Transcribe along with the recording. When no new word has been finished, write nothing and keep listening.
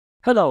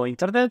Hello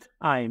Internet,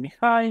 I'm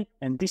Mihai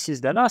and this is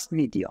the last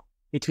video.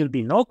 It will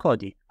be no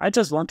coding, I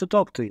just want to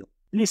talk to you.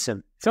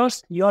 Listen,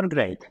 first, you are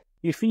great.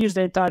 You finished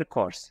the entire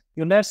course.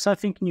 You learned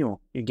something new.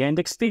 You gained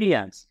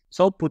experience.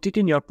 So put it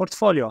in your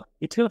portfolio.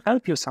 It will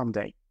help you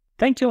someday.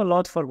 Thank you a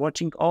lot for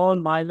watching all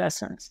my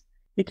lessons.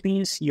 It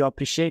means you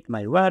appreciate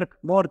my work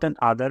more than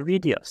other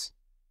videos.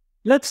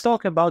 Let's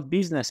talk about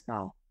business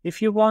now.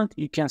 If you want,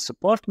 you can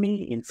support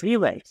me in 3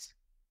 ways.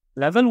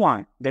 Level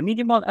 1. The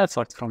minimal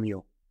effort from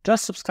you.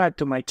 Just subscribe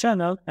to my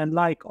channel and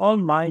like all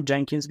my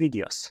Jenkins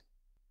videos.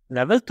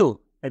 Level 2.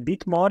 A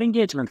bit more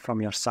engagement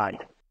from your side.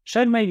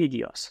 Share my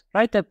videos.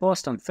 Write a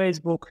post on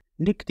Facebook,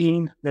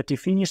 LinkedIn that you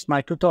finished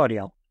my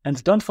tutorial.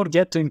 And don't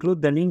forget to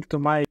include the link to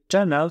my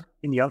channel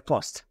in your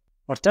post.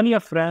 Or tell your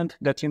friend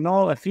that you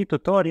know a free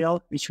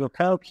tutorial which will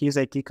help his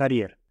IT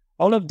career.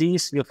 All of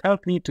these will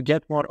help me to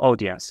get more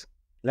audience.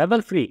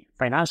 Level 3.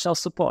 Financial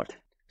support.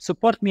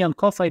 Support me on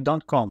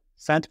Ko-fi.com.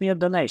 Send me a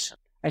donation.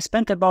 I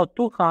spent about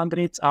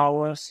 200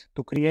 hours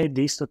to create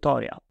this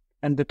tutorial,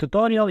 and the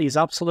tutorial is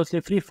absolutely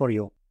free for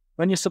you.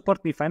 When you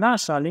support me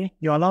financially,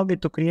 you allow me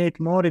to create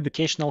more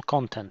educational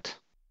content.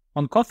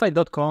 On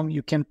Ko-fi.com,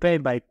 you can pay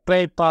by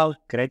PayPal,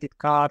 credit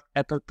card,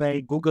 Apple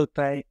Pay, Google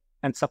Pay,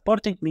 and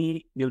supporting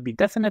me will be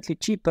definitely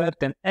cheaper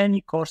than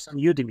any course on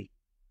Udemy.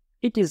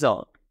 It is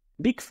all.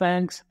 Big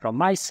thanks from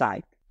my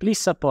side. Please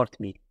support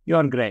me. You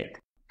are great.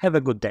 Have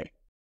a good day.